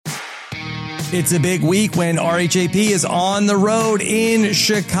It's a big week when RHAP is on the road in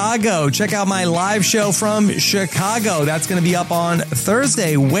Chicago. Check out my live show from Chicago. That's going to be up on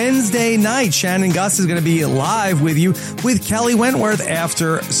Thursday. Wednesday night, Shannon Gus is going to be live with you with Kelly Wentworth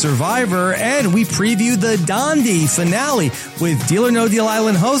after Survivor. And we preview the Dondi finale with Deal or No Deal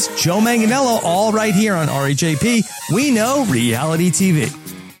Island host Joe Manganiello, all right here on RHAP. We know reality TV.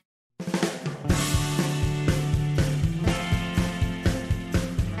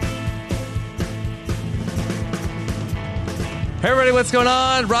 Hey everybody, what's going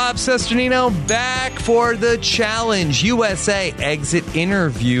on? Rob Cesternino back for the Challenge USA exit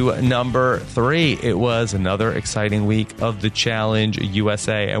interview number 3. It was another exciting week of the Challenge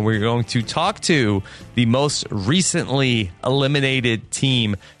USA, and we're going to talk to the most recently eliminated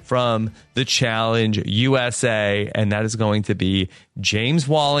team from the Challenge USA, and that is going to be James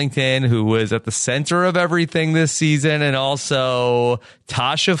Wallington, who was at the center of everything this season, and also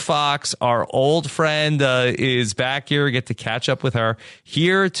Tasha Fox, our old friend, is back here. We get to catch up with her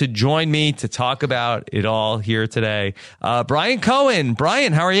here to join me to talk about it all here today. Brian Cohen.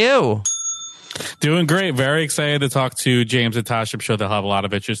 Brian, how are you? Doing great. Very excited to talk to James and Tasha. I'm sure they'll have a lot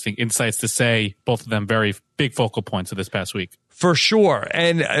of interesting insights to say. Both of them very big focal points of this past week. For sure.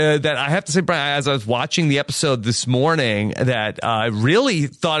 And that I have to say, Brian, as I was watching the episode this morning, that I really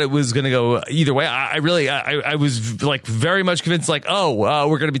thought it was going to go either way. I was like very much convinced, like, we're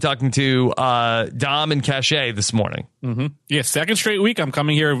going to be talking to Dom and Cachet this morning. Mm-hmm. Yeah, second straight week. I'm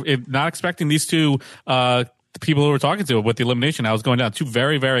coming here not expecting these two the people who we're talking to with the elimination. I was going down 2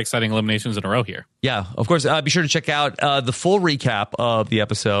 very, very exciting eliminations in a row here. Yeah, of course. Be sure to check out the full recap of the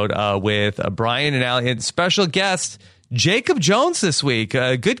episode with Brian and Allie and special guest Jacob Jones this week.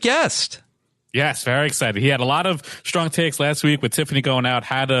 Good guest. Yes, very excited. He had a lot of strong takes last week with Tiffany going out.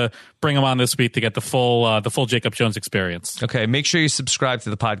 Had to bring him on this week to get the full Jacob Jones experience. Okay, make sure you subscribe to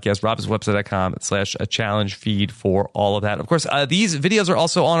the podcast, robbinswebsite.com/challenge feed for all of that. Of course, these videos are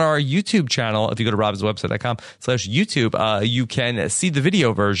also on our YouTube channel. If you go to robbinswebsite.com/YouTube, you can see the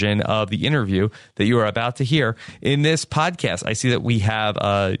video version of the interview that you are about to hear in this podcast. I see that we have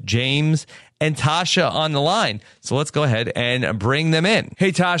James and Tasha on the line. So let's go ahead and bring them in.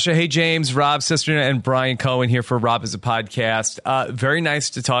 Hey, Tasha. Hey, James. Rob Cesternino and Brian Cohen here for Rob is a Podcast. Very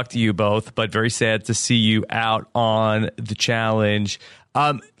nice to talk to you both, but very sad to see you out on the Challenge.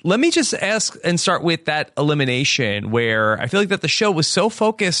 Let me just ask and start with that elimination where I feel like that the show was so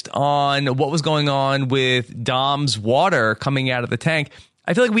focused on what was going on with Dom's water coming out of the tank.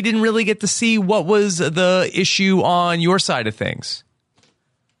 I feel like we didn't really get to see what was the issue on your side of things.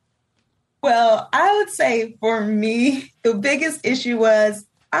 Well, I would say for me, the biggest issue was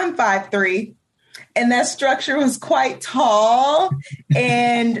I'm 5'3", and that structure was quite tall.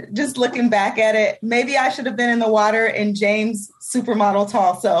 And just looking back at it, maybe I should have been in the water and James' supermodel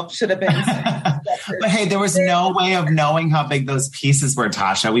tall self should have been. But hey, there was no way of knowing how big those pieces were,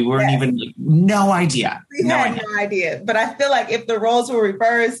 Tasha. We weren't no idea. We had no idea. But I feel like if the roles were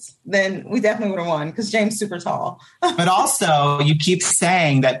reversed, then we definitely would have won because James is super tall. But also, you keep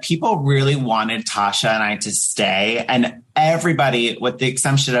saying that people really wanted Tasha and I to stay. And everybody, with the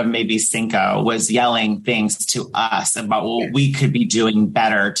exception of maybe Cinco, was yelling things to us about what we could be doing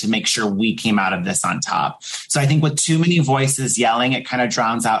better to make sure we came out of this on top. So I think with too many voices yelling, it kind of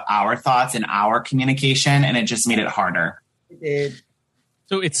drowns out our thoughts and our communication, and it just made it harder. It did.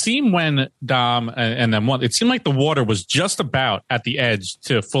 So it seemed when Dom and then one, it seemed like the water was just about at the edge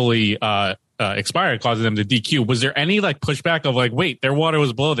to fully expire, causing them to DQ. Was there any like pushback of like, wait, their water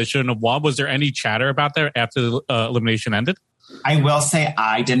was below, they shouldn't have won? Was there any chatter about that after the elimination ended? I will say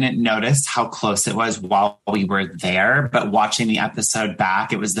I didn't notice how close it was while we were there, but watching the episode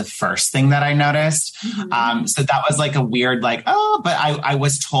back, it was the first thing that I noticed. Mm-hmm. So that was like a weird, like, but I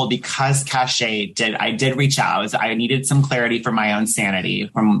was told because Cachet I did reach out. I needed some clarity for my own sanity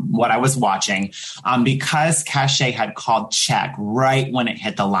from what I was watching. Because Cachet had called check right when it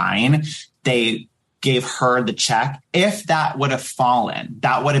hit the line, they gave her the check. If that would have fallen,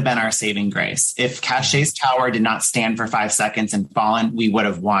 that would have been our saving grace. If Cachet's tower did not stand for 5 seconds and fallen, we would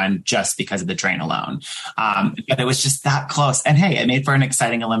have won just because of the drain alone. But it was just that close. And hey, it made for an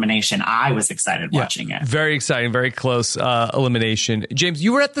exciting elimination. I was excited watching it. Very exciting, very close elimination. James,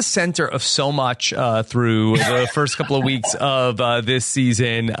 you were at the center of so much through the first couple of weeks of this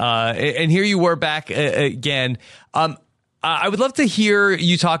season. And here you were back again. I would love to hear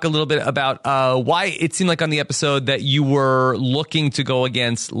you talk a little bit about why it seemed like on the episode that you were looking to go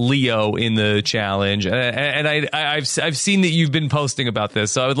against Leo in the challenge. And I've seen that you've been posting about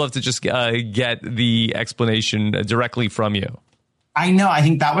this, so I would love to just get the explanation directly from you. I know. I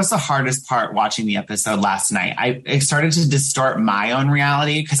think that was the hardest part watching the episode last night. I started to distort my own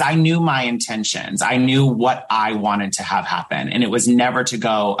reality because I knew my intentions. I knew what I wanted to have happen. And it was never to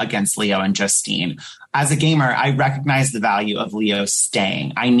go against Leo and Justine. As a gamer, I recognized the value of Leo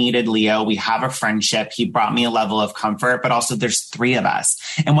staying. I needed Leo. We have a friendship. He brought me a level of comfort, but also there's 3 of us.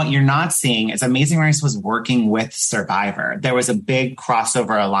 And what you're not seeing is Amazing Race was working with Survivor. There was a big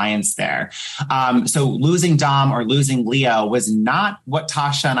crossover alliance there. So losing Dom or losing Leo was not what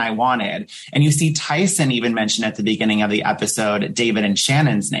Tasha and I wanted. And you see Tyson even mention at the beginning of the episode, David and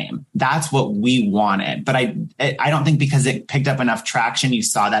Shannon's name. That's what we wanted. But I don't think because it picked up enough traction, you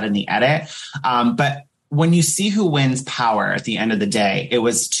saw that in the edit. But when you see who wins power at the end of the day, it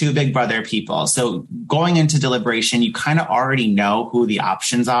was 2 Big Brother people. So going into deliberation, you kind of already know who the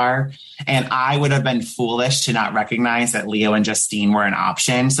options are. And I would have been foolish to not recognize that Leo and Justine were an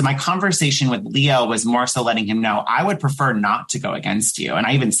option. So my conversation with Leo was more so letting him know I would prefer not to go against you. And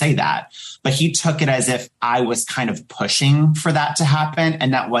I even say that. But he took it as if I was kind of pushing for that to happen.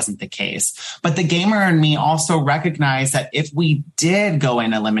 And that wasn't the case. But the gamer in me also recognized that if we did go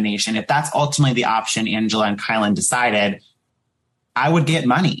in elimination, if that's ultimately the option Angela and Kylan decided, I would get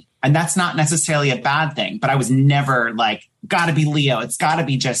money. And that's not necessarily a bad thing. But I was never like, gotta be Leo. It's gotta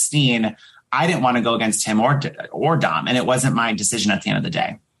be Justine. I didn't want to go against him or Dom. And it wasn't my decision at the end of the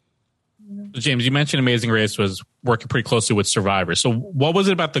day. James, you mentioned Amazing Race was working pretty closely with Survivors. So what was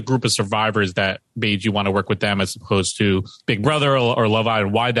it about the group of Survivors that made you want to work with them as opposed to Big Brother or Love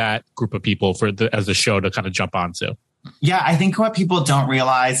Island? Why that group of people as a show to kind of jump onto? Yeah, I think what people don't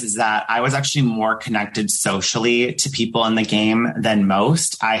realize is that I was actually more connected socially to people in the game than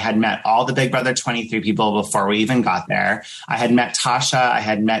most. I had met all the Big Brother 23 people before we even got there. I had met Tasha. I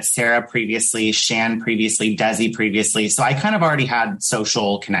had met Sarah previously, Shan previously, Desi previously. So I kind of already had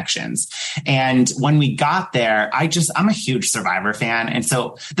social connections. And when we got there, I'm a huge Survivor fan. And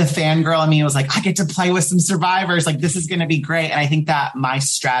so the fangirl in me was like, I get to play with some Survivors. Like, this is going to be great. And I think that my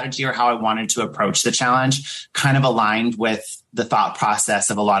strategy or how I wanted to approach the challenge kind of aligned with the thought process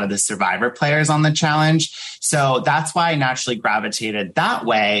of a lot of the Survivor players on the challenge. So that's why I naturally gravitated that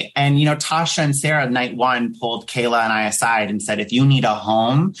way. And, Tasha and Sarah, night 1, pulled Kayla and I aside and said, if you need a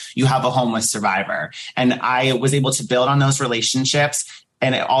home, you have a home with Survivor. And I was able to build on those relationships.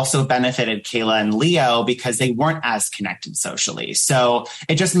 And it also benefited Kayla and Leo because they weren't as connected socially. So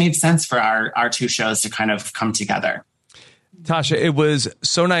it just made sense for our 2 shows to kind of come together. Tasha, it was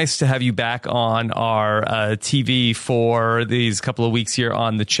so nice to have you back on our TV for these couple of weeks here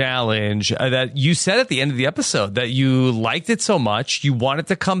on the challenge that you said at the end of the episode that you liked it so much. You wanted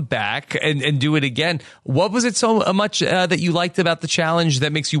to come back and do it again. What was it so much that you liked about the challenge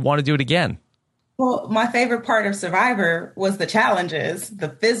that makes you want to do it again? Well, my favorite part of Survivor was the challenges, the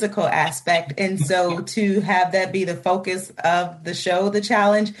physical aspect. And so to have that be the focus of the show, the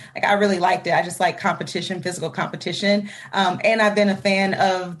challenge, I really liked it. I just like competition, physical competition. And I've been a fan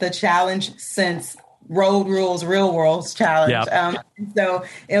of the challenge since Road Rules, Real Worlds challenge. Yep. So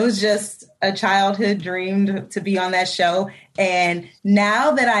it was just a childhood dream to be on that show. And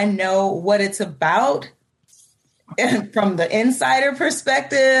now that I know what it's about from the insider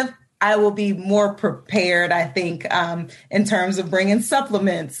perspective, I will be more prepared, I think, in terms of bringing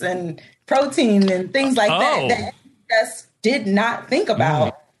supplements and protein and things like that I just did not think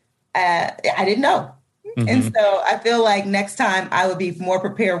about. I didn't know. Mm-hmm. And so I feel like next time I would be more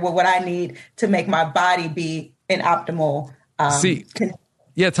prepared with what I need to make my body be in optimal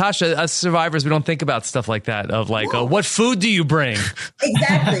Yeah, Tasha, us survivors, we don't think about stuff like that of like, what food do you bring?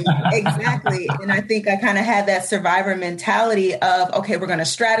 Exactly. And I think I kind of had that survivor mentality of, okay, we're going to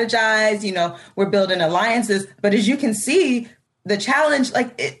strategize, we're building alliances. But as you can see, the challenge,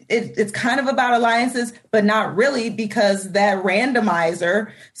 like it's kind of about alliances, but not really because that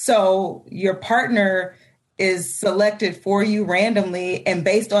randomizer. So your partner is selected for you randomly, and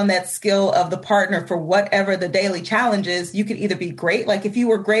based on that skill of the partner for whatever the daily challenge is, you could either be great. Like if you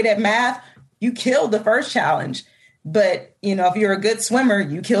were great at math, you killed the first challenge. But, if you're a good swimmer,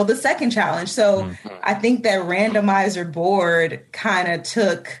 you killed the second challenge. So I think that randomizer board kind of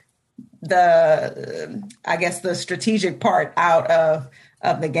took the strategic part out of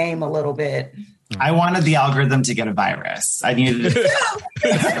the game a little bit. I wanted the algorithm to get a virus. I needed it to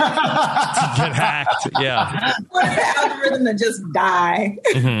get hacked. Yeah. I wanted the algorithm to just die.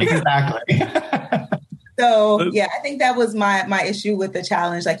 Exactly. So, yeah, I think that was my issue with the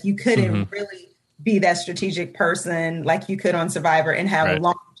challenge. Like, you couldn't really be that strategic person like you could on Survivor and have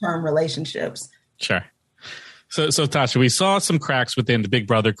long-term relationships. Sure. So Tasha, we saw some cracks within the Big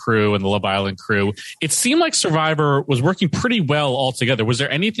Brother crew and the Love Island crew. It seemed like Survivor was working pretty well altogether. Was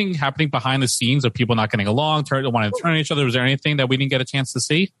there anything happening behind the scenes of people not getting along, wanting to turn on each other? Was there anything that we didn't get a chance to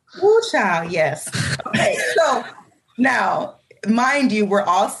see? Ooh, child, yes. Okay, so now, mind you, we're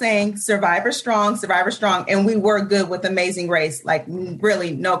all saying Survivor strong, and we were good with Amazing Race, like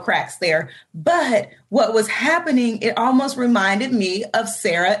really no cracks there. But what was happening, it almost reminded me of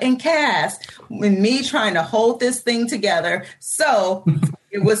Sarah and Cass, when me trying to hold this thing together. So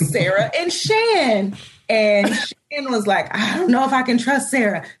it was Sarah and Shan. And Shan was like, I don't know if I can trust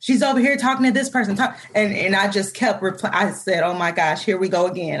Sarah. She's over here talking to this person. And I just kept replying. I said, oh my gosh, here we go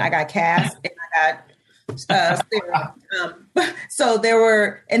again. I got Cass and I got Sarah. So there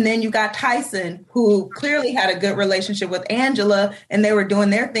were, and then you got Tyson, who clearly had a good relationship with Angela, and they were doing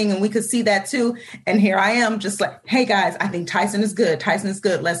their thing, and we could see that too. And here I am, just like, hey guys, I think Tyson is good.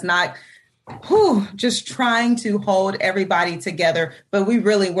 Let's not, just trying to hold everybody together. But we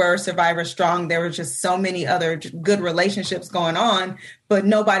really were Survivor strong. There were just so many other good relationships going on, but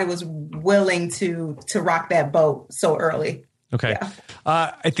nobody was willing to rock that boat so early. Okay. Yeah.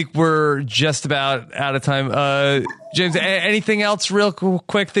 I think we're just about out of time. James, anything else real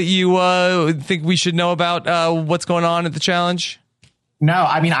quick that you think we should know about what's going on at the challenge? No,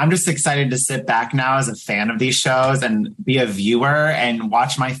 I mean, I'm just excited to sit back now as a fan of these shows and be a viewer and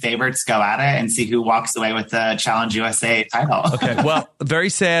watch my favorites go at it and see who walks away with the Challenge USA title. Okay. Well,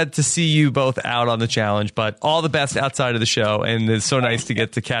 very sad to see you both out on the challenge, but all the best outside of the show. And it's so nice to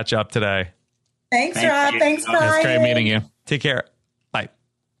get to catch up today. Thanks, Rob. Thanks, Brian. It's great meeting you. Take care. Bye.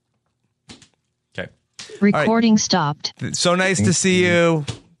 Okay. Recording stopped. So nice to see you.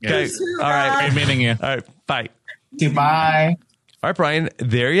 Okay. Too, all right. Great meeting you. All right. Bye. Goodbye. All right, Brian.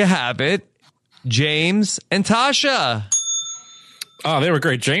 There you have it. James and Tasha. Oh, they were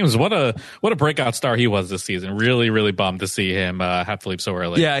great. James, what a breakout star he was this season. Really, really bummed to see him have to leave so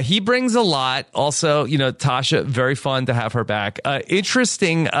early. Yeah, he brings a lot. Also, Tasha, very fun to have her back.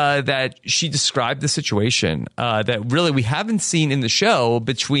 Interesting that she described the situation that really we haven't seen in the show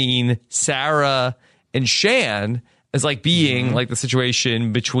between Sarah and Shan as like being like the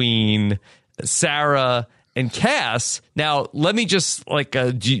situation between Sarah and Cass. Now, let me just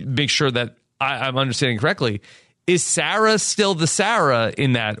make sure that I'm understanding correctly. Is Sarah still the Sarah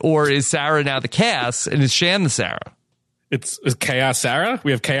in that, or is Sarah now the Cass, and is Shan the Sarah? It's Chaos Sarah.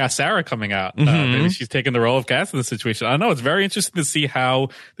 We have Chaos Sarah coming out. Maybe she's taking the role of Cass in the situation. I don't know. It's very interesting to see how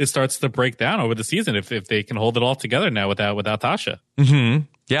this starts to break down over the season, if they can hold it all together now without Tasha. Mm-hmm.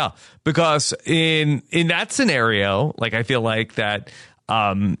 Yeah, because in that scenario, I feel like that,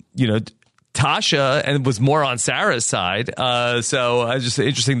 Tasha and was more on Sarah's side. So it's just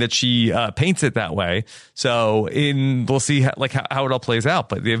interesting that she paints it that way. So we'll see how it all plays out,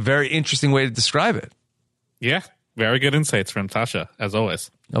 but a very interesting way to describe it. Yeah. Very good insights from Tasha, as always.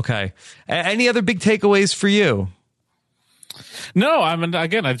 Okay. Any other big takeaways for you? No,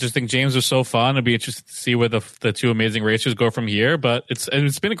 again, I just think James was so fun. It'd be interesting to see where the two Amazing Racers go from here, but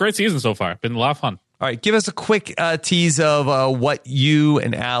it's been a great season so far. Been a lot of fun. All right, give us a quick tease of what you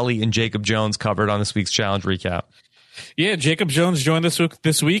and Allie and Jacob Jones covered on this week's challenge recap. Yeah, Jacob Jones joined us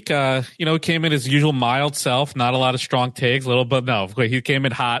this week. Came in his usual mild self, not a lot of strong takes, he came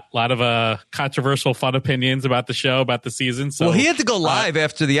in hot, a lot of controversial, fun opinions about the show, about the season. So, well, he had to go live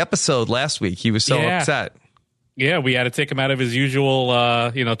after the episode last week. He was so upset. Yeah, we had to take him out of his usual,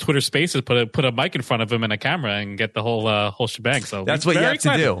 Twitter Spaces, put a mic in front of him and a camera, and get the whole shebang. So that's what you have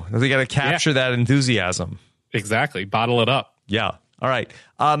to do. You got to capture that enthusiasm. Exactly, bottle it up. Yeah. All right.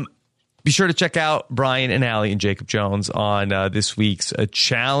 Be sure to check out Brian and Allie and Jacob Jones on this week's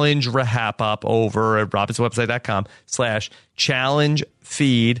challenge wrap up over at robinswebsite.com/challenge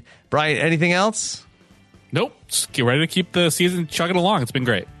feed. Brian, anything else? Nope. Just get ready to keep the season chugging along. It's been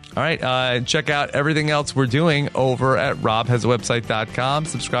great. All right. Check out everything else we're doing over at robhasawebsite.com.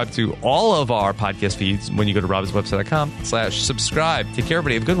 Subscribe to all of our podcast feeds when you go to robhasawebsite.com/subscribe. Take care,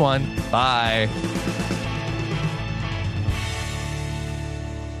 everybody. Have a good one. Bye.